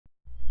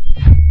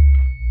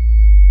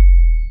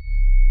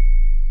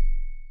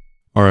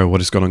Alright,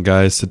 what is going on,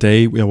 guys?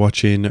 Today we are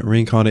watching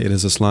Reincarnated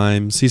as a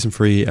Slime, Season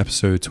 3,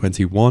 Episode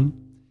 21.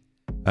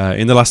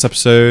 In the last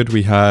episode,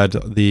 we had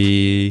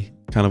the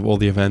kind of all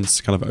the events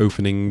kind of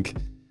opening,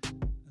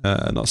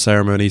 not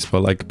ceremonies,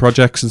 but like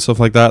projects and stuff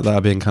like that that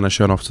are being kind of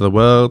shown off to the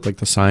world, like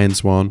the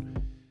science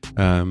one,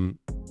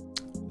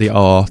 the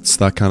arts,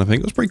 that kind of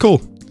thing. It was pretty cool.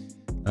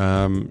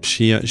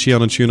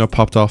 Shion and Tuna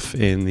popped off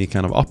in the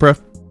kind of opera,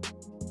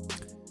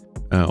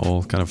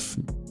 or kind of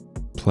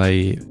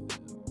play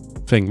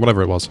thing,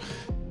 whatever it was.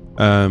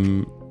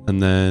 And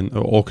then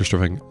orchestra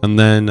thing, and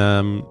then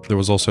there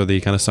was also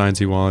the kind of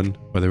sciencey one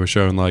where they were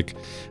showing like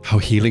how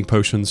healing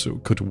potions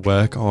could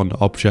work on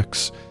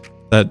objects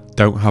that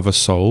don't have a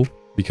soul,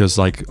 because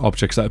like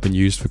objects that have been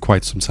used for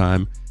quite some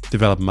time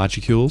develop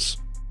magicules,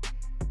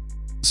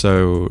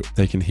 so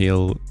they can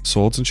heal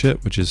swords and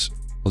shit, which was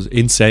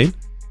insane.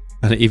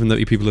 And even though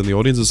people in the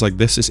audience is like,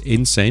 this is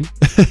insane.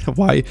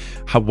 why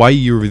are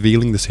you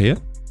revealing this here?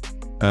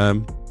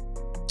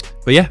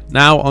 But yeah,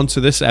 now onto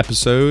this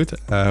episode.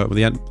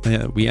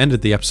 We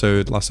ended the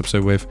last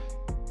episode with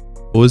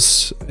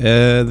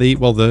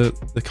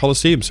the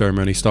Colosseum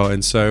ceremony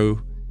starting.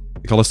 So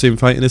the Colosseum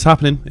fighting is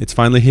happening. It's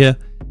finally here,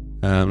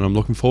 and I'm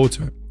looking forward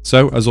to it.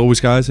 So as always,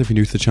 guys, if you're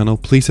new to the channel,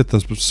 please hit the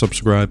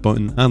subscribe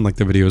button and like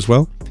the video as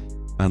well.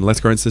 And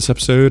let's go into this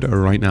episode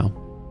right now.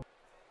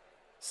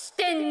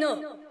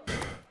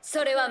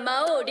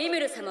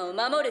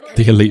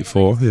 The Elite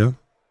Four, yeah.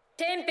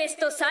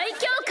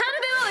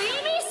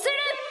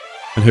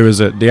 And who is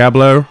it?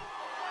 Diablo,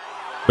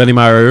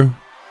 Benimaru,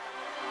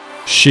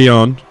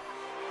 Shion,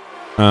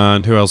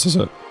 and who else is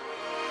it?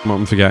 What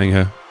I'm forgetting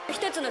here.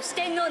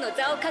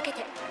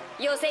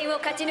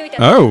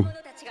 Oh.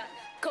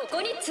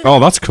 Oh,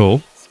 that's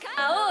cool.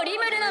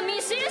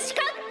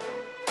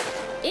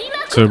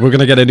 So we're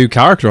gonna get a new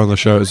character on the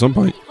show at some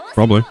point,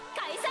 probably.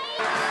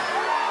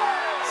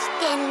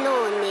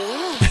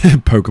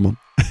 Pokemon.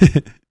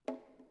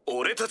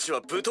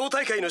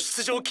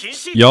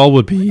 Y'all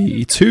would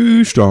be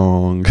too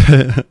strong.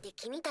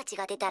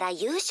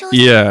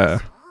 Yeah.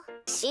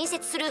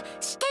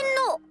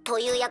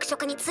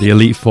 The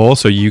Elite Four,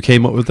 so you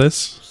came up with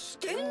this?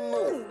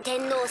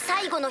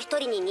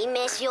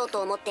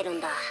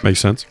 Makes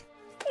sense.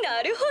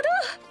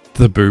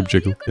 The boob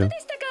jiggle, yeah.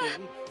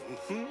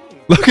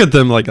 Look at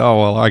them like, oh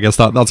well, I guess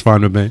that's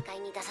fine with me.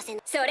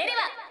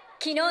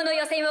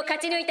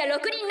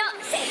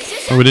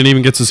 Oh, we didn't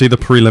even get to see the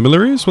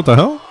preliminaries? What the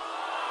hell?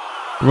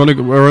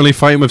 We're only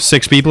fighting with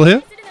 6 people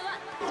here?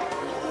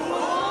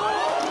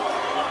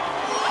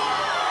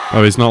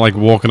 Oh, he's not like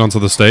walking onto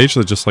the stage,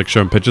 they're just like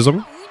showing pictures of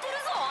him?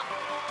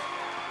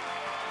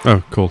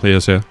 Oh, cool, he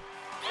is here.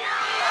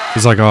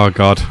 He's like, oh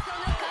god.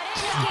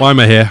 Why am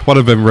I here? What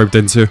have I been roped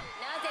into?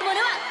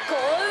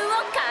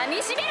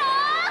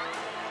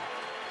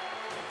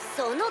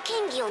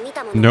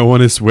 No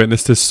one has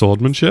witnessed his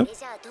swordmanship?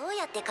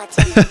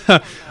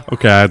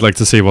 Okay, I'd like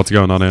to see what's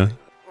going on here.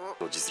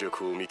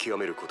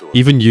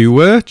 Even you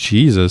were?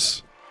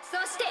 Jesus.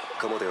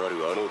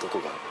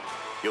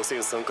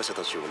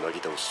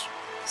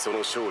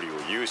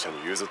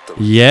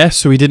 Yeah,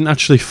 so he didn't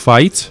actually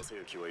fight?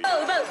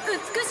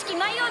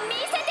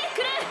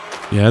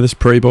 Yeah, this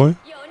pretty boy.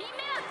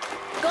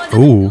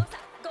 Ooh.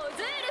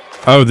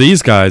 Oh,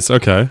 these guys,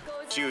 okay.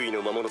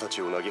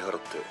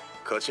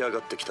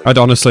 I'd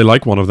honestly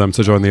like one of them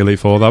to join the Elite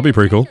Four, that'd be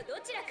pretty cool.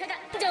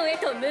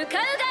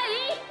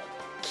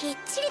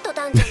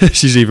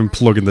 She's even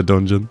plugging the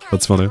dungeon.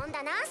 That's funny.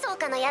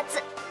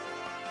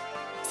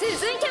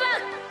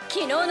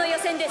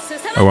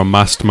 Oh, a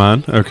masked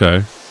man?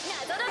 Okay.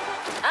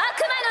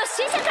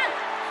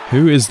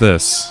 Who is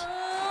this?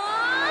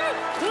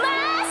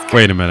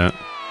 Wait a minute.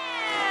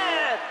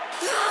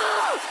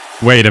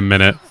 Wait a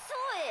minute.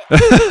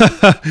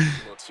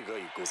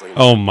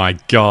 Oh my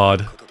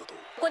god.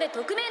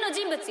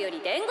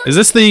 Is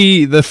this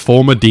the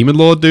former Demon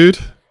Lord dude?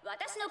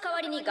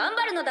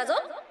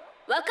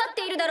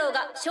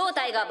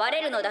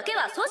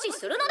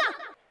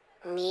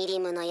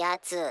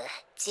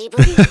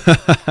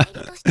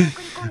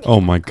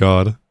 Oh my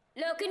god.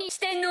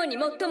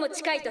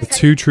 The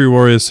 2 true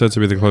warriors said to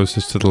be the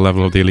closest to the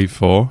level of the Elite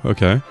Four.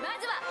 Okay.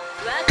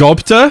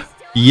 GOBTA?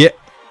 Yeah.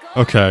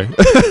 Okay.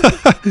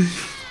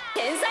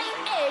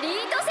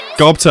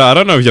 GOBTA, I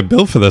don't know if you're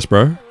built for this,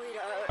 bro.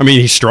 I mean,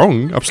 he's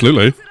strong,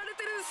 absolutely.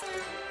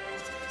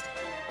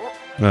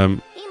 Are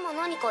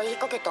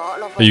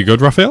you good,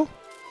 Raphael?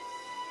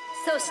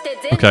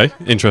 Okay,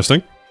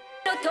 interesting.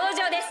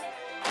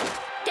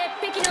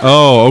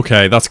 Oh,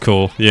 okay, that's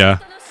cool. Yeah.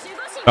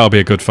 That'll be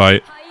a good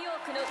fight.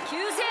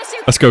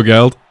 Let's go,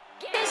 Geld.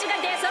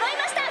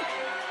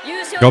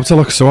 GOBTA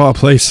looks so out of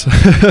place.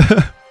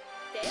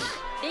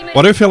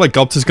 Why do I feel like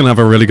GOBTA's gonna have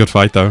a really good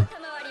fight, though?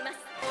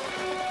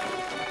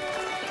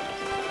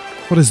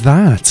 What is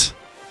that?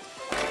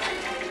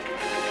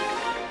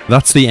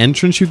 That's the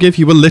entrance you give?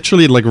 You were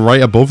literally like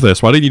right above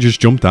this. Why didn't you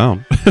just jump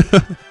down?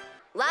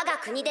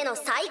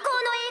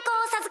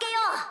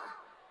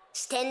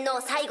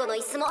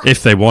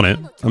 If they want it.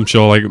 I'm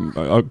sure like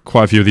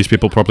quite a few of these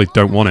people probably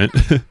don't want it.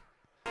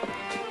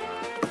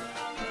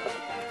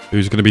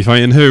 Who's going to be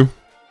fighting who?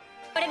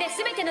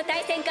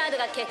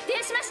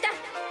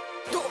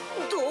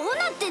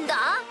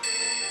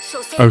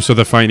 Oh, so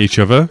they're fighting each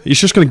other? He's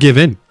just going to give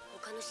in.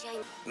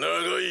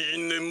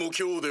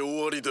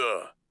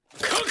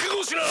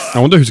 I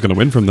wonder who's going to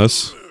win from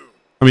this.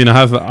 I mean,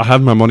 I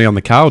have my money on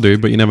the cow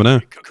dude, but you never know.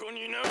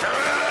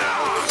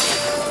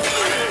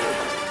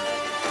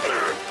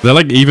 They're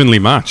like evenly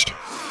matched.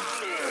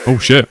 Oh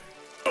shit.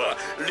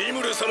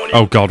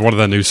 Oh god, what are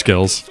their new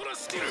skills?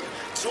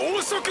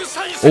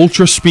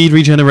 Ultra speed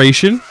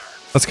regeneration?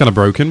 That's kind of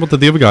broken. What did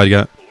the other guy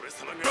get?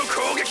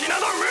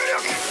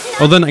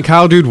 Oh, then a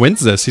cow dude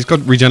wins this. He's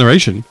got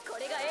regeneration.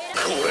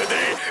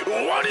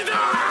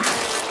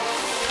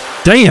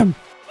 Damn!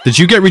 Did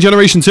you get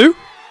regeneration too?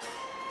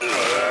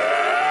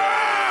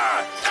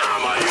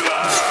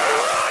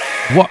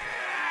 What?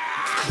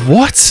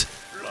 What?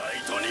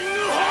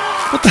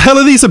 What the hell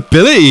are these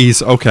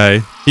abilities?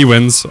 Okay, he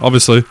wins,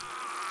 obviously.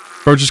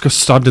 Bro just got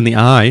stabbed in the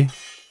eye.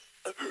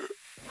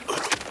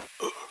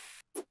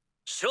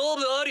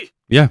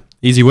 Yeah,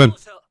 easy win.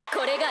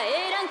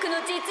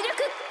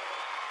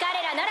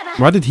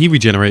 Why did he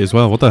regenerate as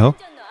well? What the hell?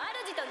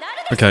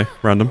 Okay,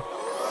 random.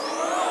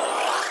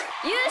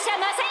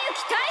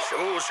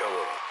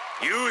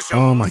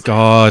 Oh my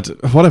god,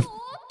 what a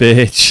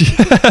bitch.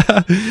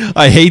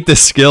 I hate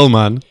this skill,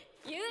 man.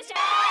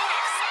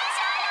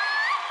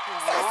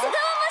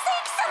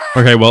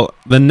 Okay, well,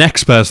 the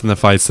next person that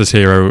fights this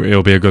hero,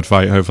 it'll be a good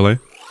fight, hopefully.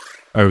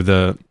 Oh,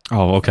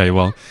 okay,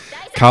 well.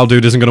 Cow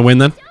dude isn't gonna win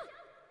then?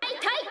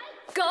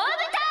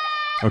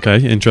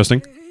 Okay,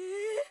 interesting.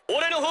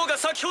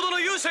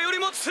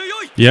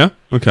 Yeah?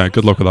 Okay,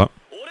 good luck with that.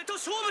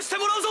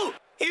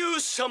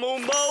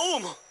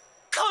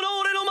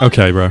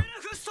 Okay, bro.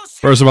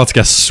 Bro's about to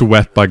get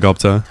swept by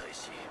GOBTA.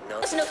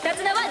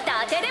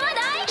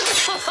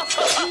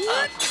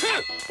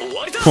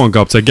 Come on,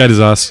 GOBTA, get his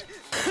ass.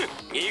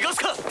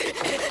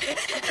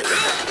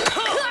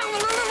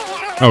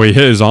 Oh, he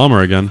hit his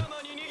armor again.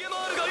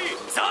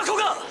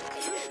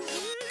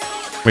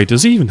 Wait,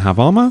 does he even have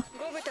armor?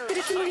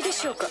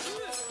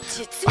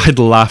 I'd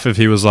laugh if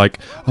he was like,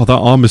 oh, that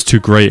armor's too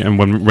great, and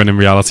when in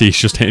reality he's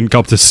just hitting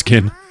GOBTA's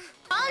skin.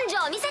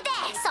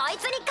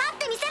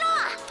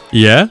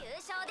 Yeah?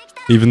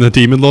 Even the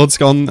Demon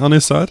Lord's on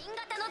his side?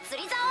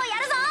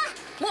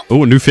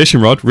 Oh, a new fishing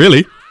rod,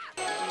 really?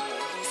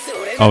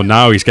 Oh,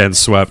 now he's getting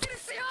swept.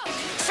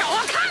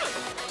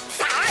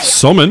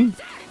 Summon?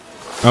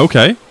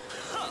 Okay.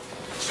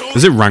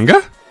 Is it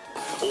Ranga?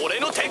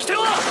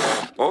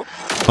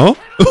 Oh?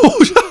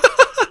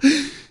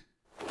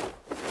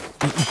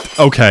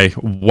 Okay,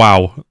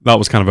 wow. That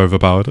was kind of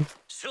overpowered.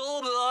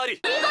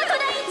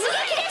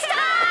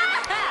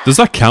 Does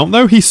that count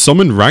though? He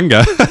summoned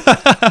Ranga.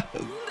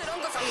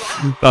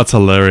 That's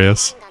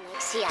hilarious.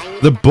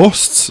 The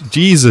busts,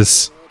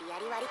 Jesus.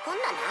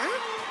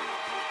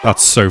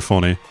 That's so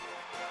funny.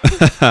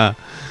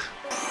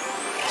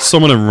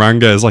 Summoning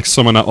Ranga is like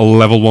summon at a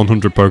level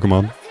 100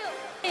 Pokemon.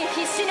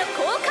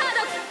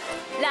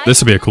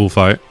 This would be a cool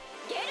fight.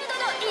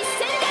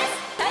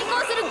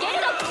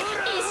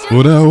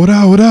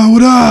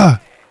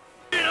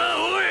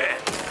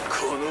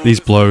 These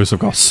blows have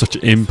got such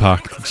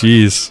impact.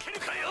 Jeez.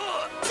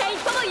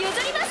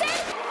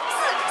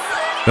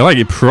 They're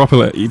like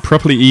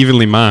properly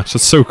evenly matched.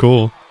 That's so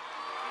cool.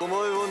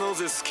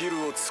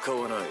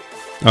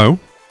 Oh?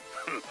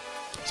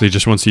 So he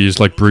just wants to use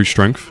like brute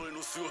strength?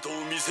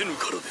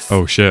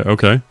 Oh shit,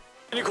 okay.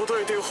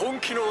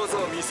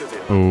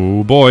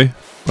 Oh boy.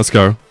 Let's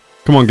go.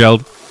 Come on,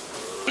 Geld.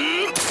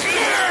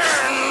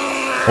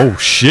 Oh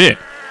shit.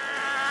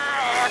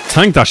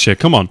 Tank that shit,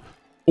 come on.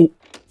 Oh.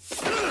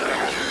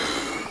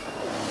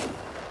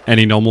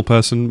 Any normal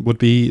person would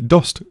be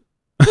dust.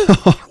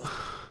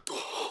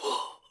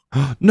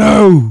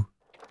 No!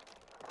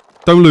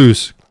 Don't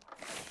lose.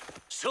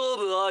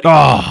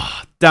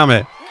 Ah, oh, damn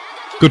it.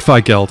 Good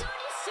fight, Geld.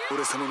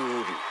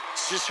 I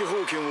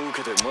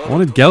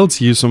wanted Geld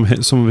to use some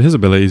of his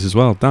abilities as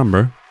well. Damn,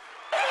 bro.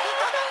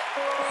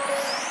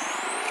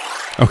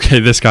 Okay,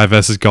 this guy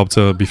versus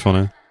GOBTA would be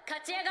funny.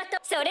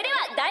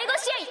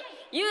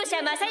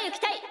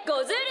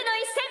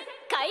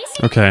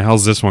 Okay,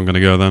 how's this one gonna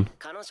go then?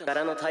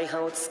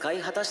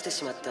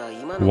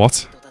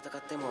 What?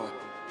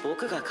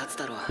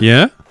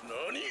 Yeah?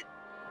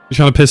 You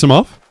trying to piss him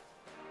off?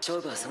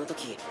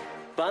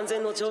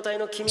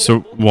 So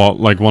what,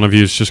 like one of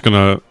you is just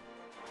gonna...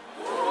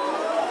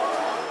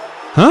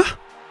 Huh?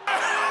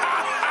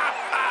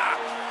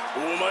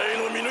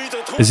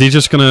 Is he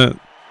just gonna...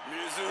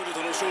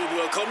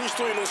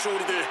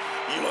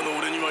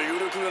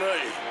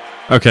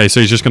 Okay, so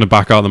he's just gonna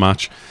back out of the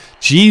match.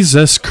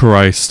 Jesus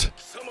Christ.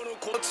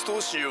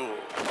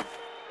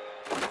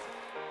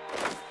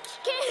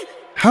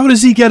 How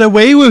does he get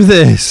away with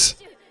this?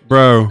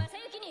 Bro.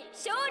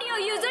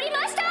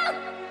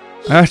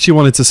 I actually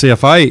wanted to see a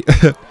fight.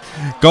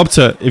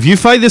 GOBTA, if you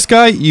fight this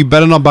guy, you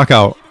better not back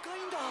out.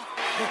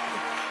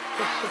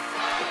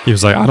 He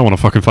was like, I don't want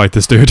to fucking fight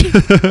this dude.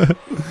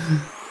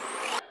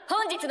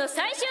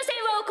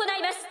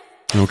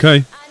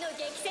 Okay.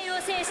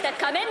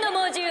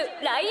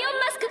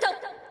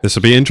 This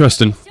will be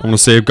interesting. I want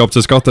to see if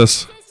GOBTA's got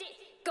this.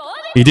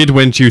 He did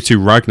win due to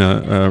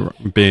Ragnar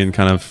being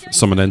kind of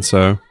summoned in,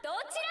 so...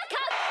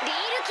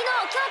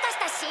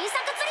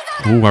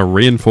 Ooh, a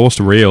reinforced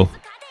reel.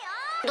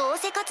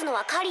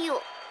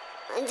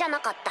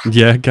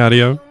 Yeah,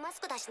 Gario.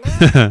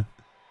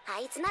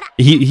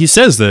 he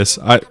says this.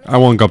 I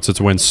want GOBTA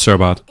to win so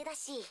bad.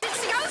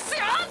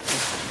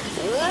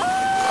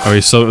 Oh,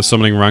 he's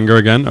summoning Ranga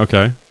again?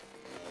 Okay.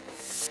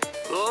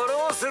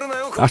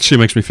 Actually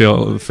makes me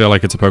feel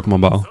like it's a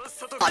Pokemon battle.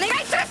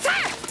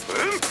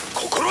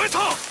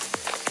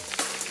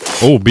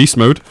 Oh, beast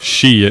mode.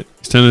 Shit.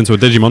 He's turning into a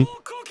Digimon.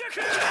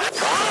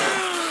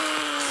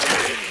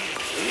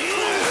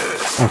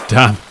 Oh,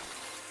 damn.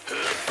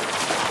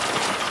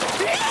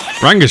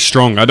 Ranga's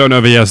strong. I don't know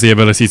if he has the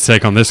ability to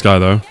take on this guy,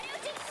 though.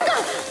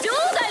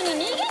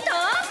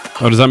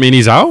 Oh, does that mean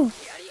he's out?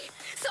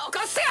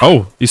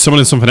 Oh, he's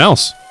summoning something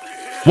else.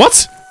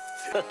 What?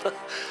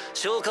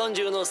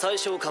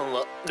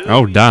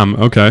 Oh, damn.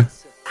 Okay.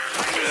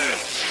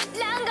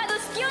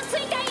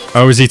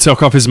 Oh, has he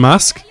took off his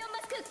mask?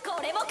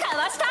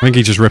 I think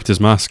he just ripped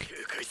his mask.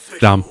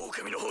 Damn.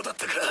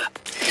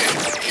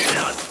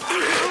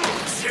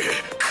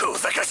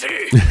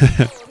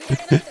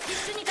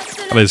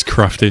 That is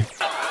crafty.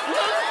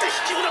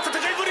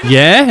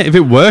 Yeah, if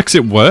it works,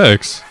 it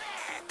works.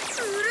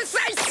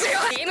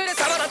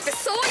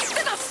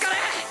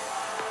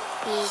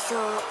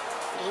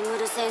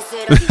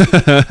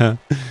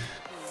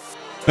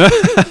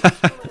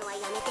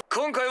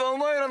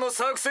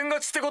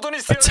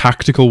 A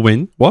tactical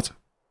win? What?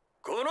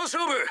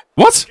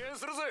 What?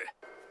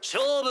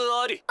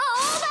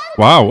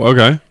 Wow,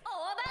 okay.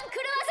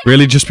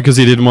 Really, just because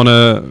he didn't want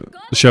to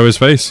show his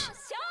face?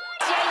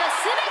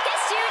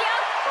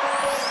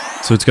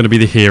 So it's going to be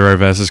the hero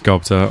versus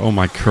GOBTA. Oh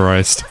my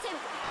Christ.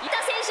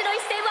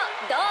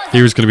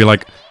 Hero's going to be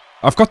like,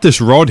 I've got this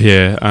rod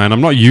here and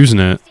I'm not using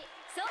it.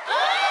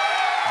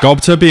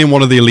 GOBTA being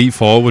one of the Elite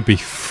Four would be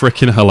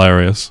freaking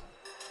hilarious.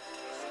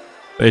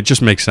 It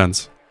just makes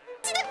sense.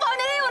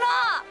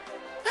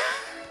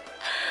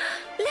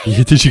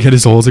 Did you get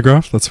his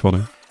autograph? That's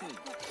funny.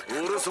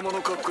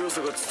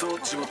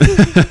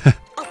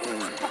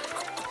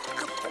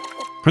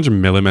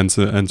 Imagine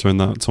Millim entering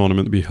that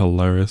tournament would be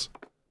hilarious.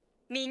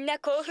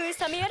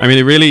 I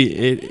mean,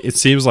 it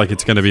seems like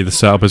it's going to be the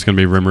setup is going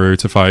to be Rimuru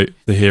to fight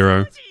the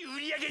hero,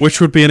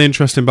 which would be an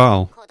interesting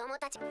battle.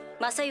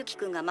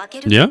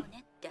 Yeah,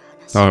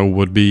 that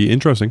would be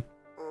interesting.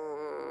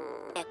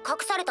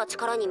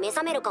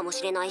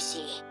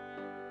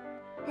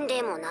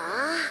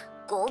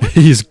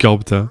 He's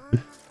GOBTA.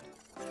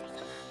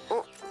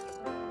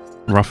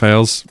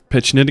 Raphael's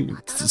pitching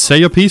it. Say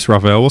your piece,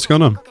 Raphael. What's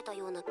going on?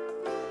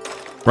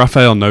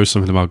 Raphael knows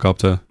something about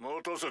GOBTA.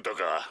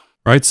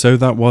 Right, so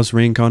that was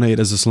Reincarnated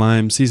as a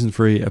Slime, Season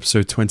 3,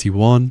 Episode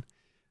 21.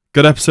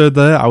 Good episode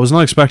there. I was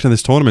not expecting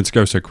this tournament to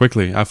go so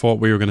quickly. I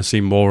thought we were going to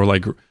see more,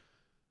 like,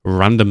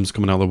 randoms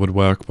coming out of the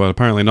woodwork, but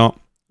apparently not.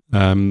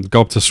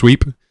 GOBTA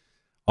sweep.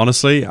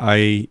 Honestly,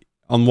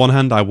 on one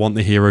hand, I want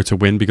the hero to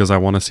win because I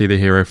want to see the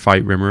hero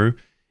fight Rimuru.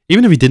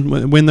 Even if he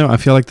didn't win, though, I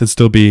feel like there'd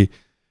still be,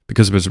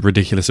 because of his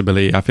ridiculous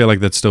ability, I feel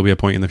like there'd still be a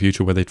point in the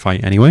future where they'd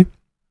fight anyway.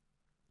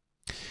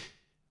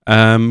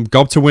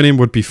 GOBTA winning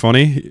would be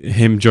funny.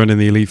 Him joining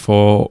the Elite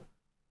Four.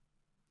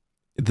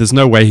 There's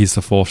no way he's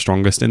the fourth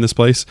strongest in this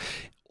place.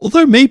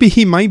 Although maybe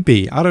he might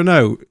be. I don't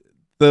know.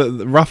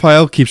 The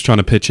Raphael keeps trying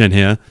to pitch in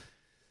here.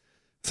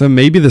 So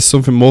maybe there's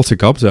something more to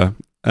GOBTA.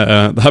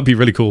 That'd be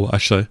really cool,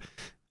 actually.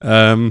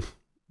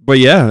 But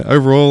yeah,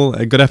 overall,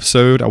 a good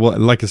episode.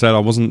 Like I said, I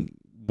was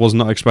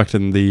not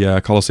expecting the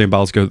Colosseum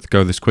battles to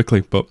go this quickly.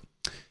 But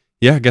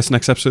yeah, I guess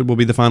next episode will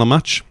be the final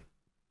match.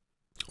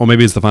 Or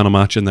maybe it's the final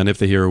match, and then if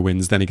the hero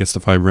wins, then he gets to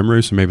fight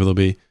Rimuru, so maybe there'll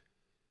be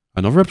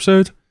another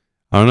episode?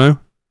 I don't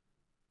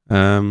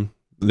know.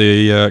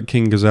 The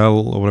King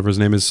Gazelle, or whatever his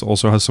name is,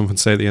 also has something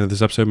to say at the end of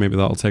this episode. Maybe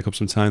that'll take up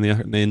some time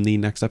in the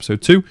next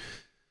episode too.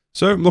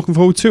 So, I'm looking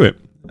forward to it.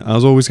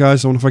 As always,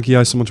 guys, I want to thank you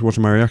guys so much for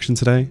watching my reaction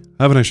today.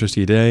 Have a nice rest of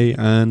your day,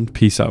 and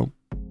peace out.